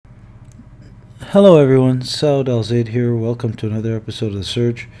Hello everyone, Saud Al-Zaid here. Welcome to another episode of The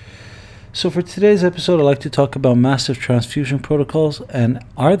Surge. So for today's episode, I'd like to talk about massive transfusion protocols and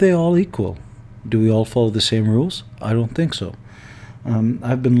are they all equal? Do we all follow the same rules? I don't think so.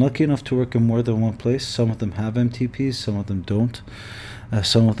 I've been lucky enough to work in more than one place. Some of them have MTPs, some of them don't.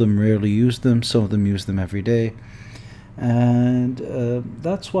 Some of them rarely use them, some of them use them every day. And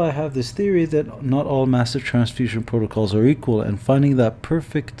that's why I have this theory that not all massive transfusion protocols are equal, and finding that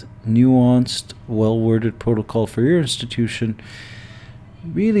perfect, nuanced, well-worded protocol for your institution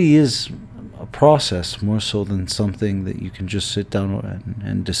really is a process more so than something that you can just sit down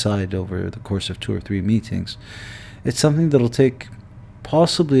and decide over the course of 2 or 3 meetings. It's something that'll take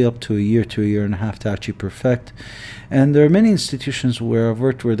possibly up to a year to a year and a half to actually perfect. And there are many institutions where I've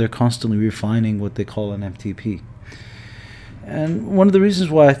worked where they're constantly refining what they call an MTP. And one of the reasons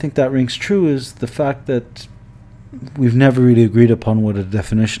why I think that rings true is the fact that we've never really agreed upon what a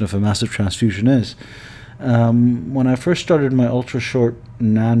definition of a massive transfusion is. When I first started my ultra-short,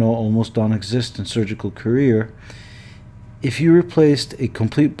 nano, almost non-existent surgical career, if you replaced a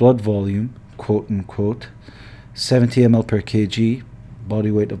complete blood volume, quote-unquote, 70 ml per kg,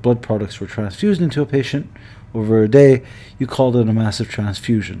 body weight of blood products were transfused into a patient over a day, you called it a massive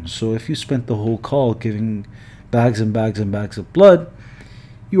transfusion. So if you spent the whole call giving bags and bags and bags of blood,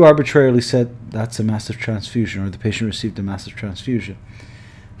 you arbitrarily said that's a massive transfusion, or the patient received a massive transfusion.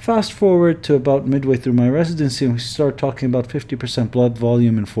 Fast forward to about midway through my residency, and we start talking about 50% blood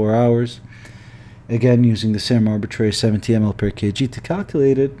volume in 4 hours, again using the same arbitrary 70 ml per kg to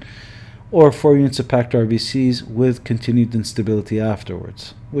calculate it, or 4 units of packed RBCs with continued instability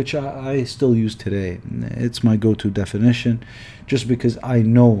afterwards, which I still use today. It's my go-to definition, just because I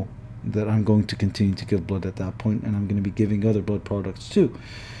know that I'm going to continue to give blood at that point, and I'm going to be giving other blood products too,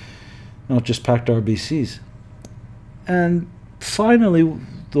 not just packed RBCs. And finally,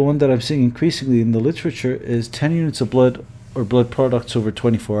 the one that I'm seeing increasingly in the literature is 10 units of blood or blood products over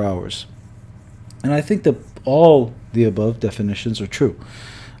 24 hours. And I think that all the above definitions are true.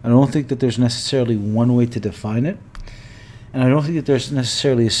 I don't think that there's necessarily one way to define it, and I don't think that there's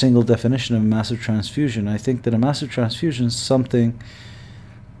necessarily a single definition of a massive transfusion. I think that a massive transfusion is something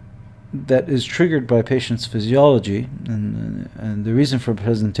that is triggered by patient's physiology and the reason for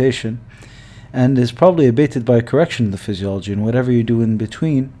presentation, and is probably abated by a correction of the physiology, and whatever you do in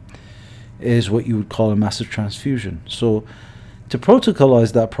between is what you would call a massive transfusion. So to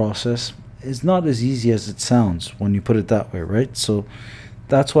protocolize that process is not as easy as it sounds when you put it that way, right? So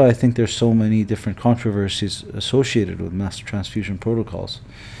that's why I think there's so many different controversies associated with massive transfusion protocols.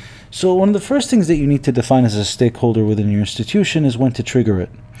 So one of the first things that you need to define as a stakeholder within your institution is when to trigger it.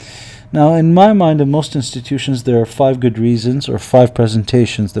 Now, in my mind, in most institutions, there are 5 good reasons or 5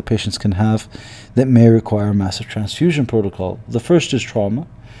 presentations that patients can have that may require a massive transfusion protocol. The first is trauma.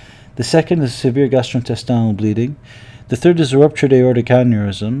 The second is severe gastrointestinal bleeding. The third is a ruptured aortic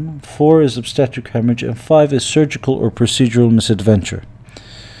aneurysm. 4 is obstetric hemorrhage. And 5 is surgical or procedural misadventure.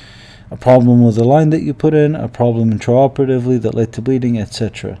 A problem with the line that you put in, a problem intraoperatively that led to bleeding,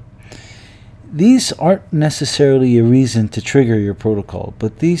 etc. These aren't necessarily a reason to trigger your protocol,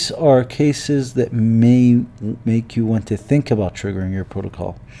 but these are cases that may make you want to think about triggering your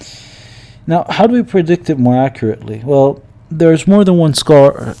protocol. Now, how do we predict it more accurately? Well, there's more than one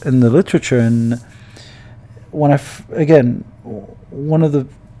score in the literature, and one of the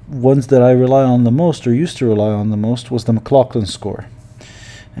ones that I rely on the most, or used to rely on the most, was the McLaughlin score.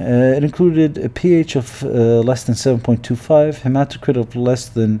 It included a pH of less than 7.25, hematocrit of less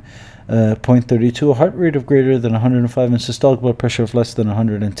than 0.32, a heart rate of greater than 105, and systolic blood pressure of less than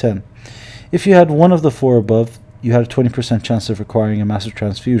 110. If you had one of the 4 above, you had a 20% chance of requiring a massive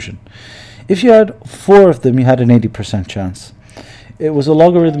transfusion. If you had 4 of them, you had an 80% chance. It was a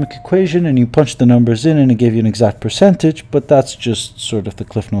logarithmic equation, and you punched the numbers in, and it gave you an exact percentage, but that's just sort of the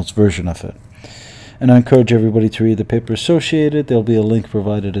Cliff Notes version of it. And I encourage everybody to read the paper associated. There'll be a link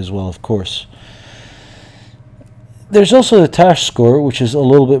provided as well, of course. There's also the TASH score, which is a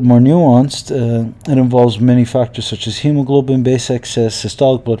little bit more nuanced. It involves many factors such as hemoglobin, base excess,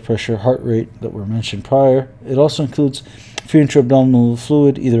 systolic blood pressure, heart rate that were mentioned prior. It also includes free intra-abdominal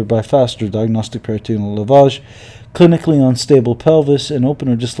fluid, either by FAST or diagnostic peritoneal lavage, clinically unstable pelvis, an open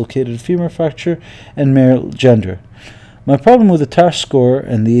or dislocated femur fracture, and male gender. My problem with the TASH score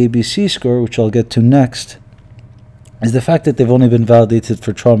and the ABC score, which I'll get to next, is the fact that they've only been validated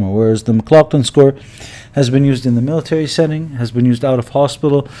for trauma, whereas the McLaughlin score has been used in the military setting, has been used out of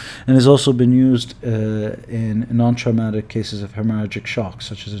hospital, and has also been used in non-traumatic cases of hemorrhagic shock,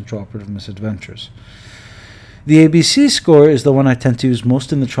 such as intraoperative misadventures. The ABC score is the one I tend to use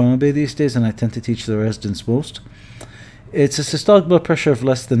most in the trauma bay these days, and I tend to teach the residents most. It's a systolic blood pressure of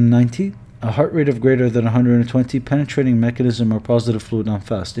less than 90, a heart rate of greater than 120, penetrating mechanism, or positive fluid on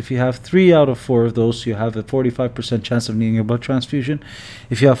fast. If you have 3 out of 4 of those, you have a 45% chance of needing a blood transfusion.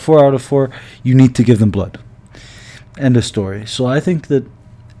 If you have 4 out of 4, you need to give them blood. End of story. So I think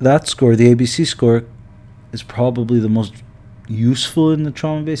that score, the ABC score, is probably the most useful in the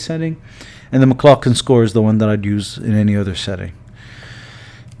trauma-based setting, and the McLaughlin score is the one that I'd use in any other setting.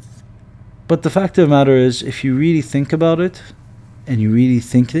 But the fact of the matter is, if you really think about it, and you really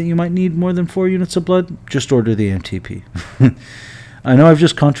think that you might need more than 4 units of blood, just order the MTP. I know I've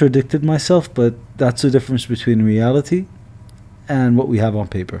just contradicted myself, but that's the difference between reality and what we have on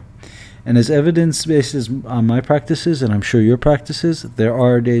paper. And as evidence-based as on my practices, and I'm sure your practices, there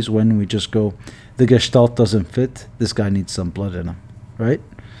are days when we just go, the gestalt doesn't fit, this guy needs some blood in him, right?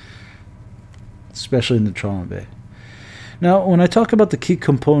 Especially in the trauma bay. Now, when I talk about the key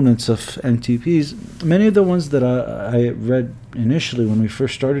components of MTPs, many of the ones that I read initially when we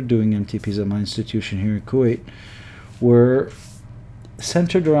first started doing MTPs at my institution here in Kuwait were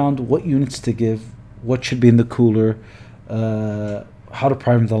centered around what units to give, what should be in the cooler, how to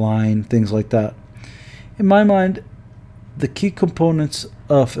prime the line, things like that. In my mind, the key components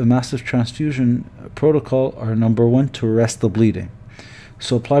of a massive transfusion protocol are, number 1, to arrest the bleeding.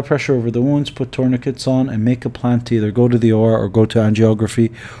 So apply pressure over the wounds, put tourniquets on, and make a plan to either go to the OR or go to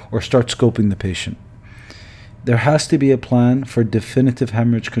angiography or start scoping the patient. There has to be a plan for definitive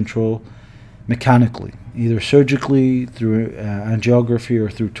hemorrhage control mechanically, either surgically, through angiography,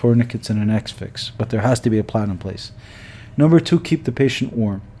 or through tourniquets and an X-fix. But there has to be a plan in place. Number 2, keep the patient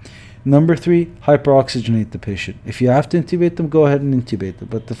warm. Number 3, hyperoxygenate the patient. If you have to intubate them, go ahead and intubate them.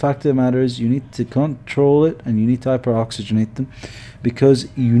 But the fact of the matter is, you need to control it and you need to hyperoxygenate them because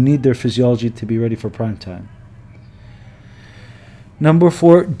you need their physiology to be ready for prime time. Number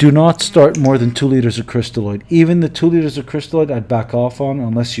 4, do not start more than 2 liters of crystalloid. Even the 2 liters of crystalloid I'd back off on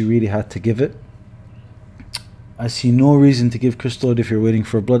unless you really had to give it. I see no reason to give crystalloid if you're waiting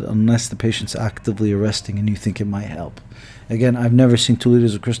for blood unless the patient's actively arresting and you think it might help. Again, I've never seen 2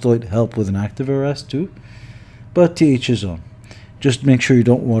 liters of crystalloid help with an active arrest too, but to each his own. Just make sure you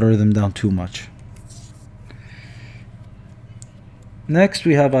don't water them down too much. Next,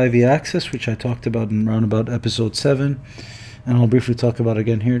 we have IV access, which I talked about in around about episode 7, and I'll briefly talk about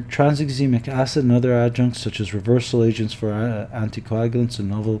again here. Tranexamic acid and other adjuncts such as reversal agents for anticoagulants and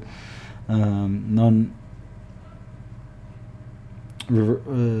novel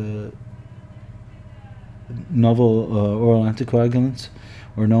oral anticoagulants,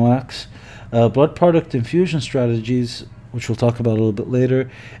 or NOACs, blood product infusion strategies, which we'll talk about a little bit later,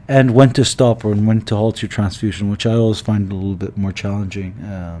 and when to stop or when to halt your transfusion, which I always find a little bit more challenging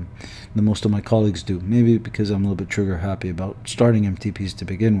than most of my colleagues do. Maybe because I'm a little bit trigger happy about starting MTPs to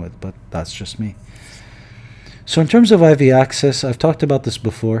begin with, but that's just me. So in terms of IV access, I've talked about this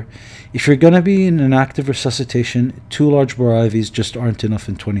before. If you're going to be in an active resuscitation, 2 large bore IVs just aren't enough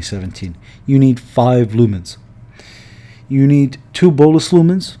in 2017. You need 5 lumens. You need 2 bolus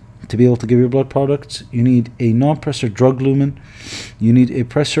lumens to be able to give your blood products. You need a non-pressor drug lumen. You need a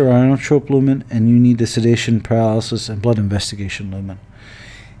pressor inotrope lumen, and you need a sedation, paralysis, and blood investigation lumen.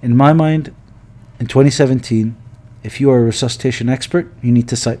 In my mind, in 2017, if you are a resuscitation expert, you need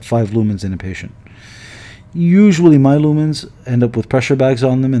to cite 5 lumens in a patient. Usually my lumens end up with pressure bags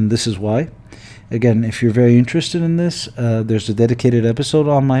on them, and this is why. Again, if you're very interested in this, there's a dedicated episode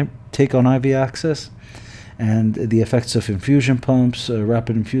on my take on IV access and the effects of infusion pumps,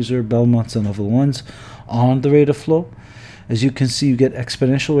 rapid infuser, Belmonts, and level 1s on the rate of flow. As you can see, you get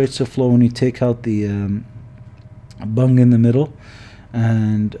exponential rates of flow when you take out the bung in the middle,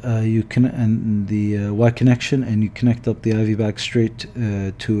 and the Y connection, and you connect up the IV bag straight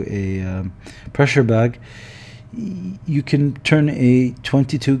to a pressure bag. You can turn a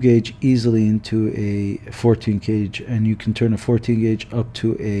 22 gauge easily into a 14 gauge, and you can turn a 14 gauge up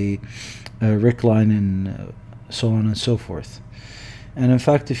to a Rick line, and so on and so forth. And in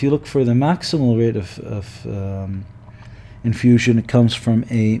fact, if you look for the maximal rate of infusion, it comes from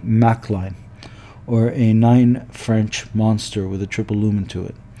a Mac line, or a 9 French monster with a triple lumen to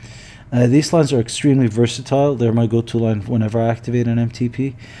it. These lines are extremely versatile. They're my go-to line whenever I activate an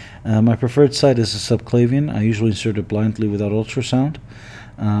MTP. My preferred site is a subclavian. I usually insert it blindly without ultrasound.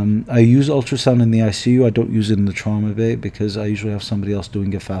 I use ultrasound in the ICU. I don't use it in the trauma bay because I usually have somebody else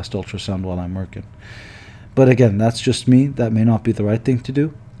doing a fast ultrasound while I'm working. But again, that's just me. That may not be the right thing to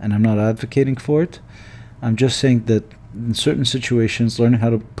do, and I'm not advocating for it. I'm just saying that in certain situations, learning how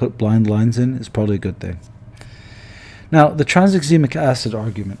to put blind lines in is probably a good thing. Now, the tranexamic acid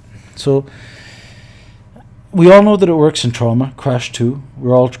argument. So, we all know that it works in trauma, crash 2.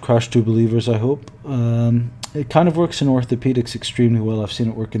 We're all crash 2 believers, I hope. It kind of works in orthopedics extremely well. I've seen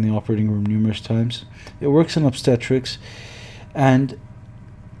it work in the operating room numerous times. It works in obstetrics. And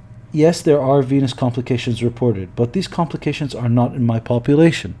yes, there are venous complications reported, but these complications are not in my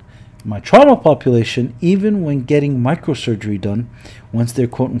population. My trauma population, even when getting microsurgery done, once they're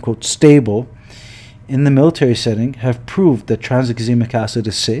quote-unquote stable, in the military setting, have proved that tranexamic acid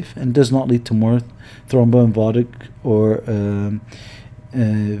is safe and does not lead to more thromboembolic or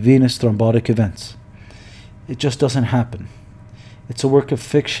venous thrombotic events. It just doesn't happen. It's a work of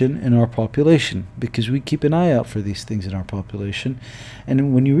fiction in our population because we keep an eye out for these things in our population.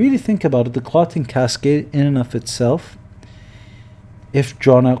 And when you really think about it, the clotting cascade in and of itself, if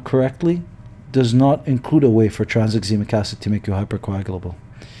drawn out correctly, does not include a way for tranexamic acid to make you hypercoagulable.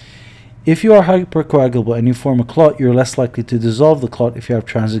 If you are hypercoagulable and you form a clot, you're less likely to dissolve the clot if you have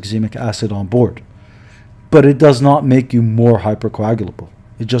tranexamic acid on board. But it does not make you more hypercoagulable.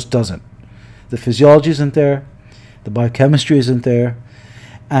 It just doesn't. The physiology isn't there, the biochemistry isn't there,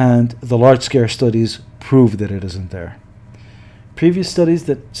 and the large-scale studies prove that it isn't there. Previous studies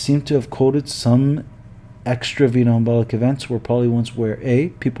that seem to have quoted some extra venoembolic events were probably ones where A,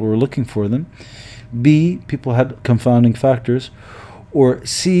 people were looking for them, B, people had confounding factors, or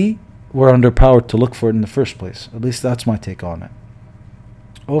C, were underpowered to look for it in the first place. At least that's my take on it.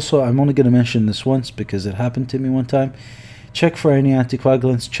 Also, I'm only going to mention this once because it happened to me one time. Check for any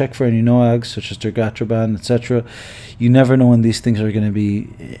anticoagulants, check for any NOACs, such as Dergatroban, etc. You never know when these things are going to be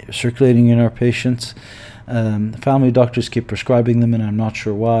circulating in our patients. Family doctors keep prescribing them, and I'm not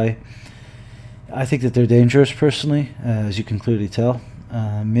sure why. I think that they're dangerous, personally, as you can clearly tell.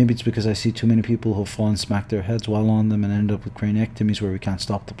 Maybe it's because I see too many people who fall and smack their heads while on them and end up with craniectomies where we can't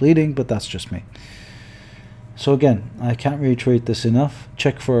stop the bleeding, but that's just me. So again, I can't reiterate this enough.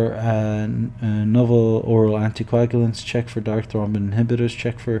 Check for novel oral anticoagulants, check for dark thrombin inhibitors,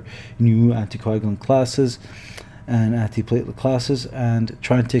 check for new anticoagulant classes and antiplatelet classes, and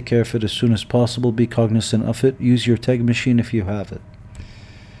try and take care of it as soon as possible. Be cognizant of it. Use your TEG machine if you have it.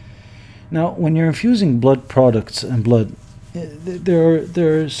 Now, when you're infusing blood products and blood,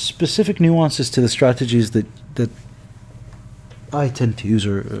 there are specific nuances to the strategies that I tend to use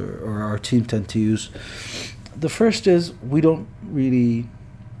or our team tend to use. The first is we don't really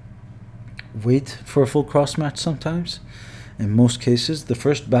wait for a full cross match sometimes. In most cases, the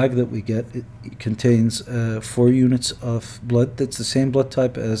first bag that we get, it contains 4 units of blood that's the same blood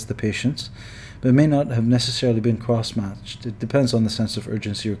type as the patient's, but it may not have necessarily been cross-matched. It depends on the sense of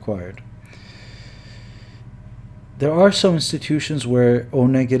urgency required. There are some institutions where O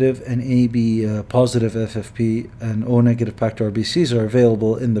negative and AB positive FFP and O negative packed RBCs are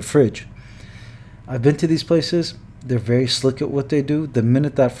available in the fridge. I've been to these places. They're very slick at what they do. The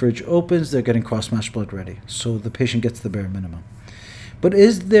minute that fridge opens, they're getting cross-matched blood ready, so the patient gets the bare minimum. But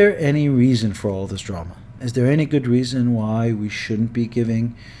is there any reason for all this drama? Is there any good reason why we shouldn't be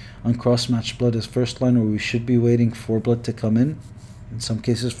giving uncross-matched blood as first line, or we should be waiting for blood to come in some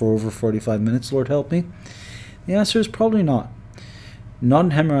cases for over 45 minutes, Lord help me? The answer is probably not. Not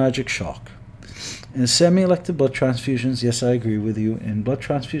in hemorrhagic shock. In semi-elective blood transfusions, yes, I agree with you. In blood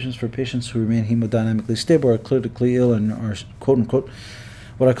transfusions for patients who remain hemodynamically stable or critically ill and are quote-unquote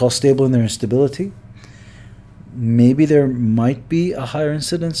what I call stable in their instability, maybe there might be a higher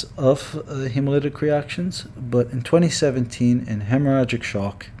incidence of hemolytic reactions, but in 2017, in hemorrhagic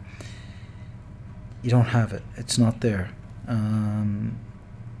shock, you don't have it. It's not there.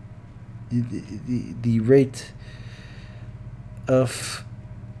 The rate of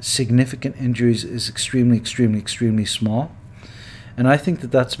significant injuries is extremely small, and I think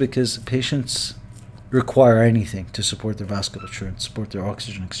that that's because patients require anything to support their vasculature and support their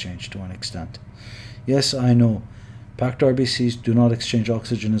oxygen exchange to an extent. Yes, I know packed RBCs do not exchange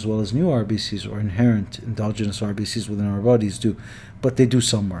oxygen as well as new RBCs or inherent endogenous RBCs within our bodies do, but they do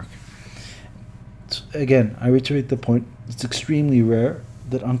some work. Again, I reiterate the point, it's extremely rare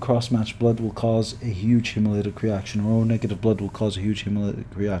that uncross-matched blood will cause a huge hemolytic reaction, or O-negative blood will cause a huge hemolytic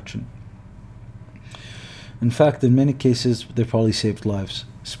reaction. In fact, in many cases, they probably saved lives,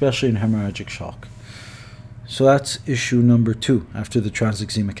 especially in hemorrhagic shock. So that's issue number 2 after the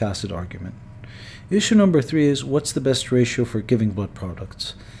tranexamic acid argument. Issue number 3 is, what's the best ratio for giving blood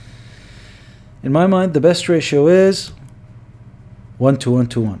products? In my mind, the best ratio is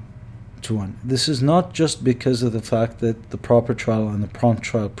 1:1:1. This is not just because of the fact that the proper trial and the prompt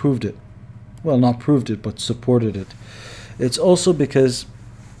trial proved it. Well, not proved it, but supported it. It's also because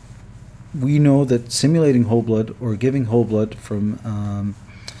we know that simulating whole blood or giving whole blood from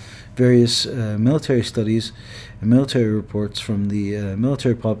various military studies and military reports from the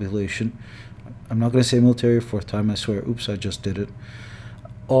military population, I'm not going to say military a 4th time, I swear, oops, I just did it,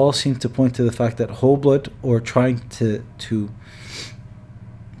 all seem to point to the fact that whole blood, or trying to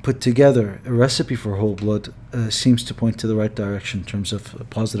put together a recipe for whole blood, seems to point to the right direction in terms of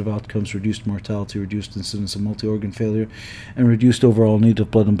positive outcomes, reduced mortality, reduced incidence of multi-organ failure, and reduced overall need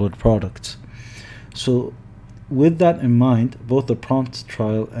of blood and blood products. So with that in mind, both the prompt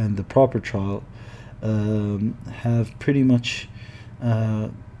trial and the proper trial have pretty much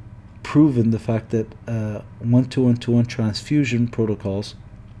proven the fact that 1-to-1-to-1 transfusion protocols,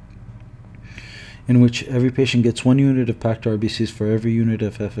 in which every patient gets 1 unit of packed RBCs for every unit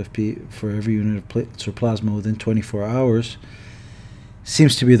of FFP, for every unit of platelets or plasma within 24 hours,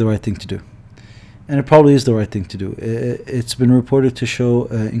 seems to be the right thing to do. And it probably is the right thing to do. It's been reported to show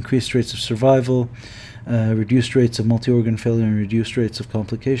increased rates of survival, reduced rates of multi-organ failure, and reduced rates of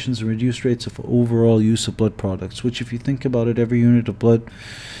complications, and reduced rates of overall use of blood products, which, if you think about it, every unit of blood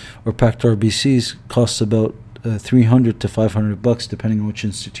or packed RBCs costs about $300 to $500, depending on which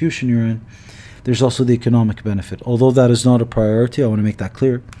institution you're in. There's also the economic benefit. Although that is not a priority, I want to make that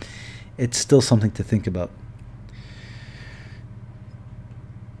clear, it's still something to think about.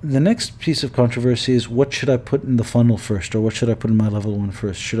 The next piece of controversy is, what should I put in the funnel first, or what should I put in my level 1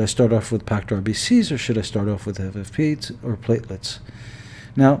 first? Should I start off with packed RBCs, or should I start off with FFPs or platelets?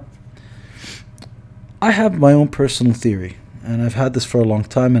 Now, I have my own personal theory, and I've had this for a long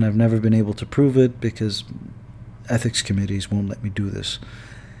time, and I've never been able to prove it because ethics committees won't let me do this.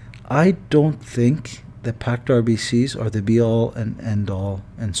 I don't think that packed RBCs are the be-all and end-all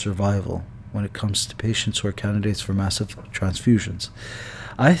in survival when it comes to patients who are candidates for massive transfusions.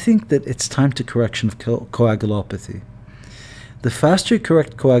 I think that it's time to correction of coagulopathy. The faster you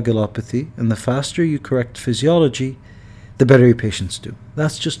correct coagulopathy and the faster you correct physiology, the better your patients do.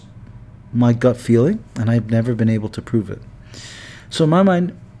 That's just my gut feeling, and I've never been able to prove it. So in my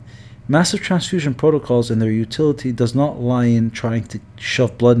mind, massive transfusion protocols and their utility does not lie in trying to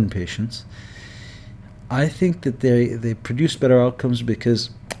shove blood in patients. I think that they produce better outcomes because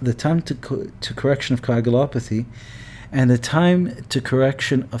the time to correction of coagulopathy and the time to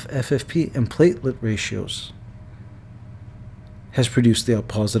correction of FFP and platelet ratios has produced the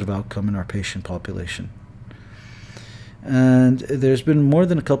positive outcome in our patient population. And there's been more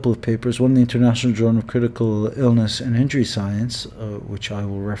than a couple of papers, one in the International Journal of Critical Illness and Injury Science, which I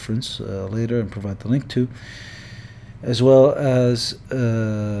will reference later and provide the link to, as well as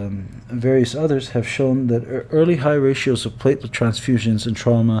various others, have shown that early high ratios of platelet transfusions in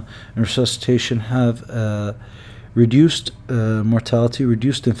trauma and resuscitation have reduced mortality,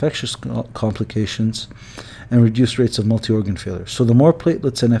 reduced infectious complications, and reduced rates of multi-organ failure. So the more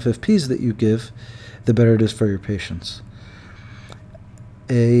platelets and FFPs that you give, the better it is for your patients.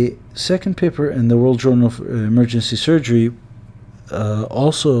 A second paper in the World Journal of Emergency Surgery,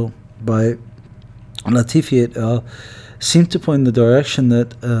 also by Latifi et al., seemed to point in the direction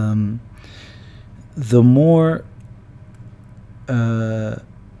that the more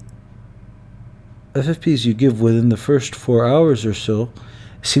FFPs you give within the first 4 hours or so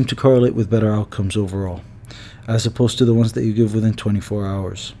seem to correlate with better outcomes overall, as opposed to the ones that you give within 24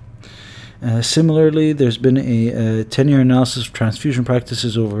 hours. Similarly, there's been a 10-year analysis of transfusion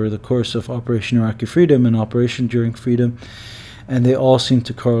practices over the course of Operation Iraqi Freedom and Operation Enduring Freedom, and they all seem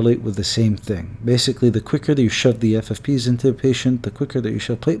to correlate with the same thing. Basically, the quicker that you shove the FFPs into the patient, the quicker that you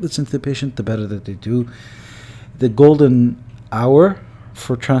shove platelets into the patient, the better that they do. The golden hour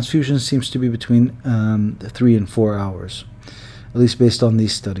for transfusion seems to be between 3 and 4 hours, at least based on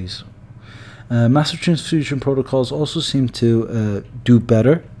these studies. Massive transfusion protocols also seem to do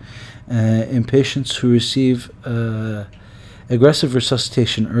better in patients who receive aggressive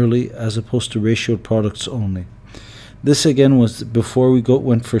resuscitation early, as opposed to ratioed products only. This again was before we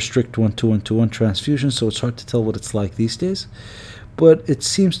went for strict 1-to-1-to-1 transfusion, so it's hard to tell what it's like these days. But it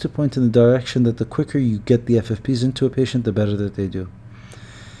seems to point in the direction that the quicker you get the FFPs into a patient, the better that they do.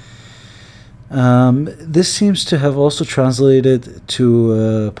 This seems to have also translated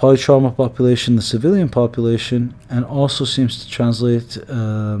to polytrauma population, the civilian population, and also seems to translate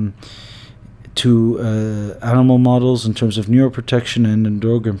to animal models in terms of neuroprotection and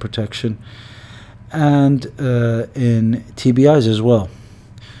endocrine protection, and in TBIs as well,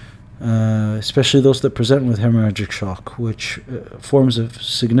 especially those that present with hemorrhagic shock, which forms a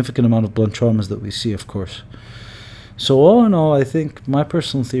significant amount of blunt traumas that we see, of course. So all in all, I think my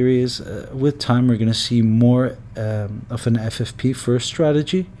personal theory is with time we're going to see more of an FFP first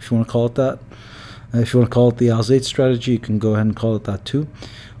strategy, if you want to call it that. If you want to call it the Alzate strategy, you can go ahead and call it that too.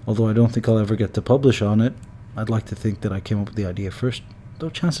 Although I don't think I'll ever get to publish on it. I'd like to think that I came up with the idea first,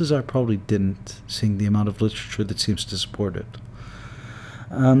 though chances are I probably didn't, seeing the amount of literature that seems to support it.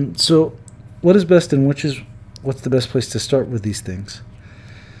 So what is best and what's the best place to start with these things?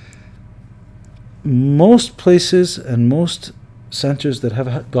 Most places and most centers that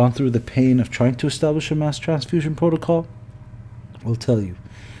have gone through the pain of trying to establish a mass transfusion protocol will tell you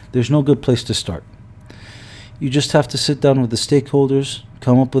there's no good place to start. You just have to sit down with the stakeholders,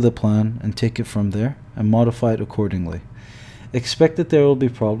 come up with a plan, and take it from there and modify it accordingly. Expect that there will be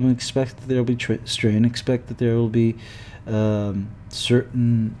problems, expect that there will be strain, expect that there will be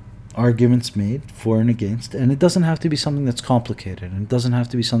certain arguments made for and against, and it doesn't have to be something that's complicated, and it doesn't have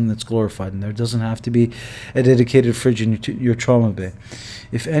to be something that's glorified, and there doesn't have to be a dedicated fridge in your trauma bay.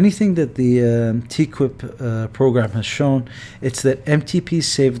 If anything that the TQIP program has shown, it's that MTP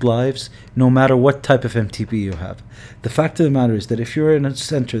saved lives no matter what type of MTP you have. The fact of the matter is that if you're in a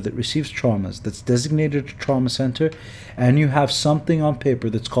center that receives traumas, that's designated a trauma center, and you have something on paper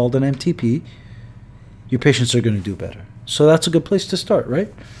that's called an MTP, your patients are going to do better. So that's a good place to start,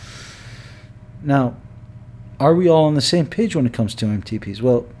 right? Now, are we all on the same page when it comes to MTPs?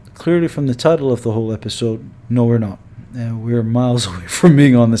 Well, clearly from the title of the whole episode, no, we're not. We're miles away from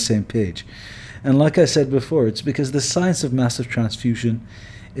being on the same page. And like I said before, it's because the science of massive transfusion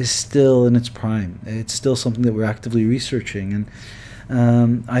is still in its prime. It's still something that we're actively researching.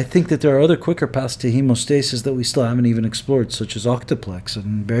 And I think that there are other quicker paths to hemostasis that we still haven't even explored, such as octaplex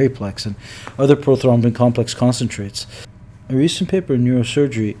and beriplex and other prothrombin complex concentrates. A recent paper in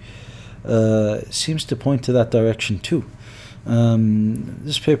neurosurgery seems to point to that direction too.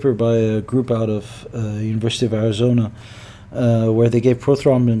 This paper by a group out of University of Arizona, where they gave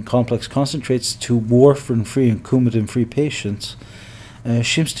prothrombin complex concentrates to warfarin-free and Coumadin-free patients,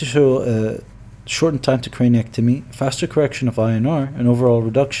 seems to show a shortened time to craniectomy, faster correction of INR, and overall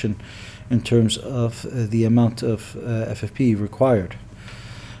reduction in terms of the amount of FFP required.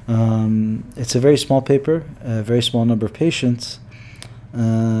 It's a very small paper, a very small number of patients,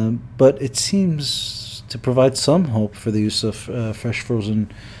 but it seems to provide some hope for the use of fresh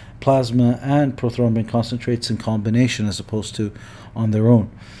frozen plasma and prothrombin concentrates in combination as opposed to on their own.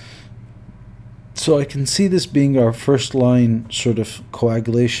 So I can see this being our first line sort of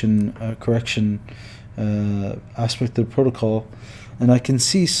coagulation correction aspect of the protocol, and I can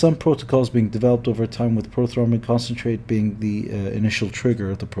see some protocols being developed over time with prothrombin concentrate being the initial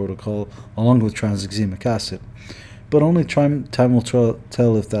trigger of the protocol along with tranexamic acid. But only time will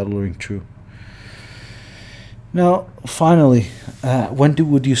tell if that will ring true. Now, finally, when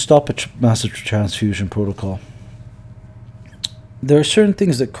would you stop a massive transfusion protocol? There are certain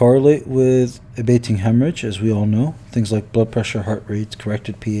things that correlate with abating hemorrhage, as we all know. Things like blood pressure, heart rate,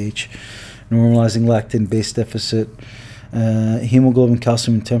 corrected pH, normalizing lactate base deficit, hemoglobin,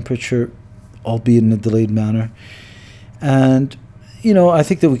 calcium, and temperature, albeit in a delayed manner. And I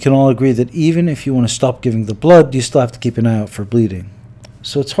think that we can all agree that even if you want to stop giving the blood, you still have to keep an eye out for bleeding.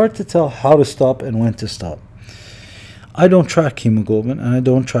 So it's hard to tell how to stop and when to stop. I don't track hemoglobin, and I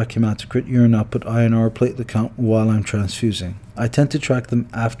don't track hematocrit, urine output, INR, platelet count while I'm transfusing. I tend to track them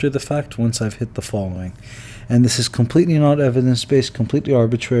after the fact once I've hit the following. And this is completely not evidence-based, completely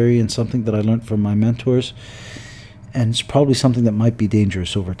arbitrary, and something that I learned from my mentors. And it's probably something that might be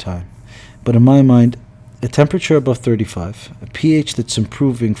dangerous over time. But in my mind, a temperature above 35, a pH that's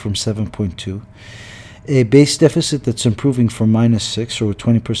improving from 7.2, a base deficit that's improving from -6 or a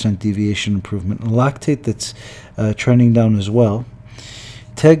 20% deviation improvement, a lactate that's trending down as well,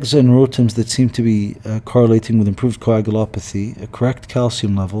 TEGs and ROTEMs that seem to be correlating with improved coagulopathy, a correct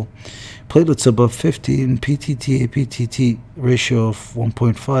calcium level, platelets above 50, and PTT-APTT ratio of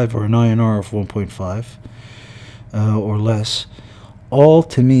 1.5 or an INR of 1.5 or less, all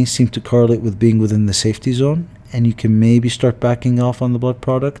to me seem to correlate with being within the safety zone, and you can maybe start backing off on the blood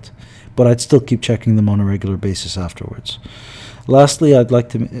product, but I'd still keep checking them on a regular basis afterwards. Lastly, I like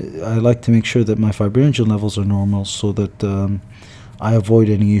to make sure that my fibrinogen levels are normal so that I avoid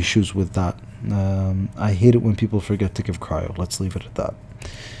any issues with that. I hate it when people forget to give cryo. Let's leave it at that.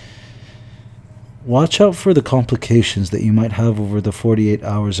 Watch out for the complications that you might have over the 48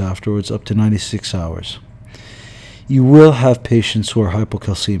 hours afterwards, up to 96 hours. You will have patients who are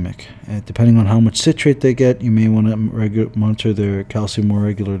hypocalcemic. Depending on how much citrate they get, you may want to monitor their calcium more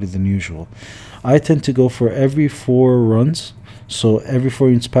regularly than usual. I tend to go for every 4 runs, so every 4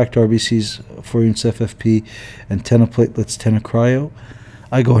 units packed RBCs, 4 units FFP, and 10 of platelets, 10 of cryo.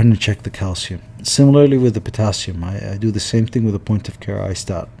 I go ahead and check the calcium. Similarly with the potassium, I do the same thing with a point-of-care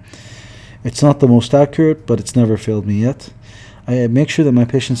iStat. It's not the most accurate, but it's never failed me yet. I make sure that my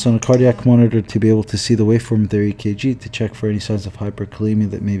patient's on a cardiac monitor to be able to see the waveform of their EKG to check for any signs of hyperkalemia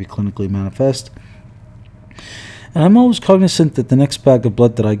that may be clinically manifest. And I'm always cognizant that the next bag of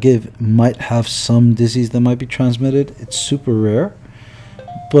blood that I give might have some disease that might be transmitted. It's super rare,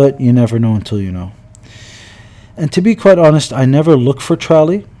 but you never know until you know. And to be quite honest, I never look for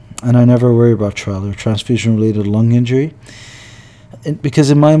TRALI. and I never worry about trial or transfusion-related lung injury. Because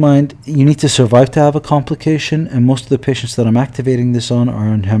in my mind, you need to survive to have a complication, and most of the patients that I'm activating this on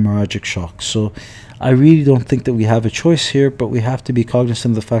are in hemorrhagic shock. So I really don't think that we have a choice here, but we have to be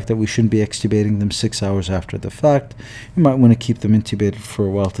cognizant of the fact that we shouldn't be extubating them 6 hours after the fact. You might want to keep them intubated for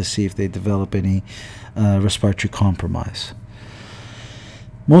a while to see if they develop any respiratory compromise.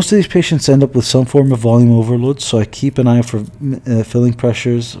 Most of these patients end up with some form of volume overload, so I keep an eye out for filling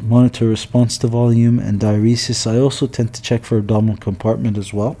pressures, monitor response to volume and diuresis. I also tend to check for abdominal compartment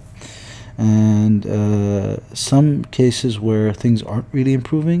as well. And some cases where things aren't really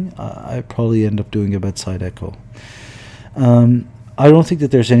improving, I probably end up doing a bedside echo. I don't think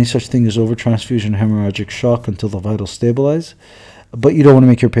that there's any such thing as overtransfusion hemorrhagic shock until the vitals stabilize. But you don't want to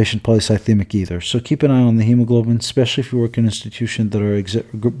make your patient polycythemic either. So keep an eye on the hemoglobin, especially if you work in an institution that are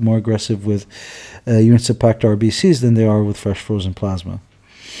more aggressive with units of packed RBCs than they are with fresh frozen plasma.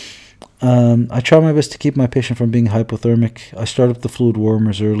 I try my best to keep my patient from being hypothermic. I start up the fluid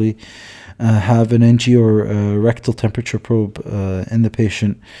warmers early, have an NG or rectal temperature probe in the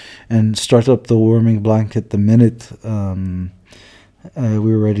patient, and start up the warming blanket the minute we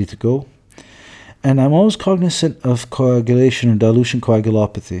were ready to go. And I'm always cognizant of coagulation or dilution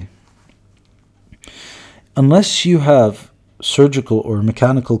coagulopathy. Unless you have surgical or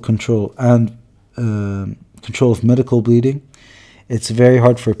mechanical control and control of medical bleeding, it's very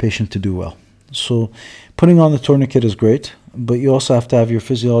hard for a patient to do well. So putting on the tourniquet is great, but you also have to have your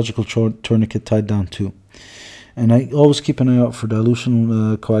physiological tourniquet tied down too. And I always keep an eye out for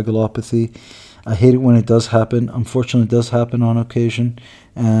dilution coagulopathy. I hate it when it does happen. Unfortunately, it does happen on occasion,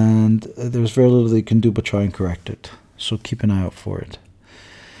 and there's very little they can do but try and correct it. So keep an eye out for it.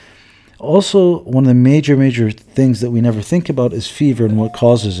 Also, one of the major things that we never think about is fever and what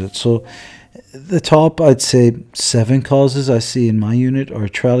causes it. So the top, I'd say, 7 causes I see in my unit are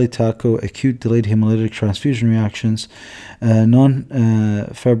trali-taco, acute delayed hemolytic transfusion reactions,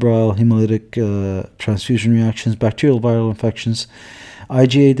 non-febrile hemolytic transfusion reactions, bacterial viral infections,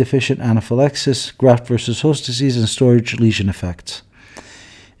 IgA deficient anaphylaxis, graft versus host disease, and storage lesion effects.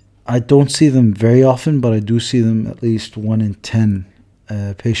 I don't see them very often, but I do see them at least 1 in 10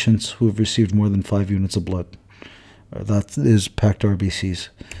 patients who have received more than 5 units of blood. That is packed RBCs.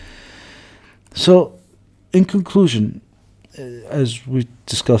 So, in conclusion, as we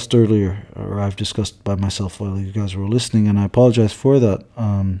discussed earlier, or I've discussed by myself while you guys were listening, and I apologize for that.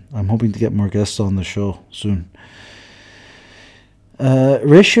 I'm hoping to get more guests on the show soon.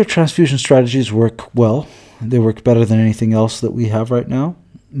 Ratio transfusion strategies work well. They work better than anything else that we have right now.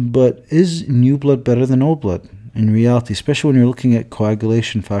 But is new blood better than old blood? In reality, especially when you're looking at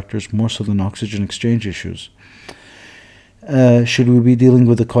coagulation factors more so than oxygen exchange issues. Should we be dealing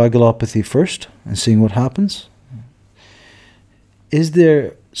with the coagulopathy first and seeing what happens? Is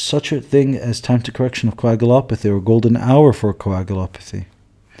there such a thing as time to correction of coagulopathy or golden hour for coagulopathy?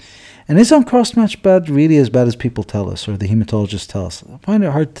 And is uncrossed match bad really as bad as people tell us or the hematologists tell us? I find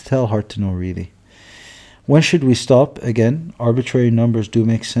it hard to tell, hard to know really. When should we stop? Again, arbitrary numbers do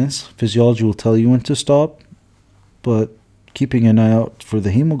make sense. Physiology will tell you when to stop, but keeping an eye out for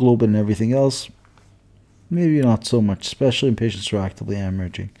the hemoglobin and everything else, maybe not so much, especially in patients who are actively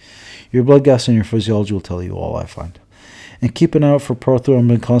hemorrhaging. Your blood gas and your physiology will tell you all, I find. And keep an eye out for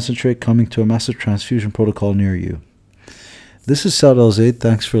prothrombin concentrate coming to a massive transfusion protocol near you. This is Saad Al-Zaid.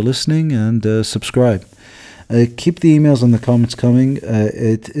 Thanks for listening, and subscribe. Keep the emails and the comments coming.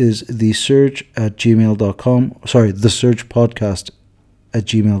 It is thesurge@gmail.com. Sorry,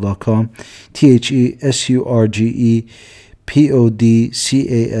 thesurgepodcast@gmail.com.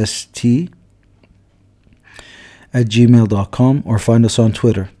 TheSurgepodcast@gmail.com, or find us on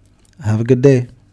Twitter. Have a good day.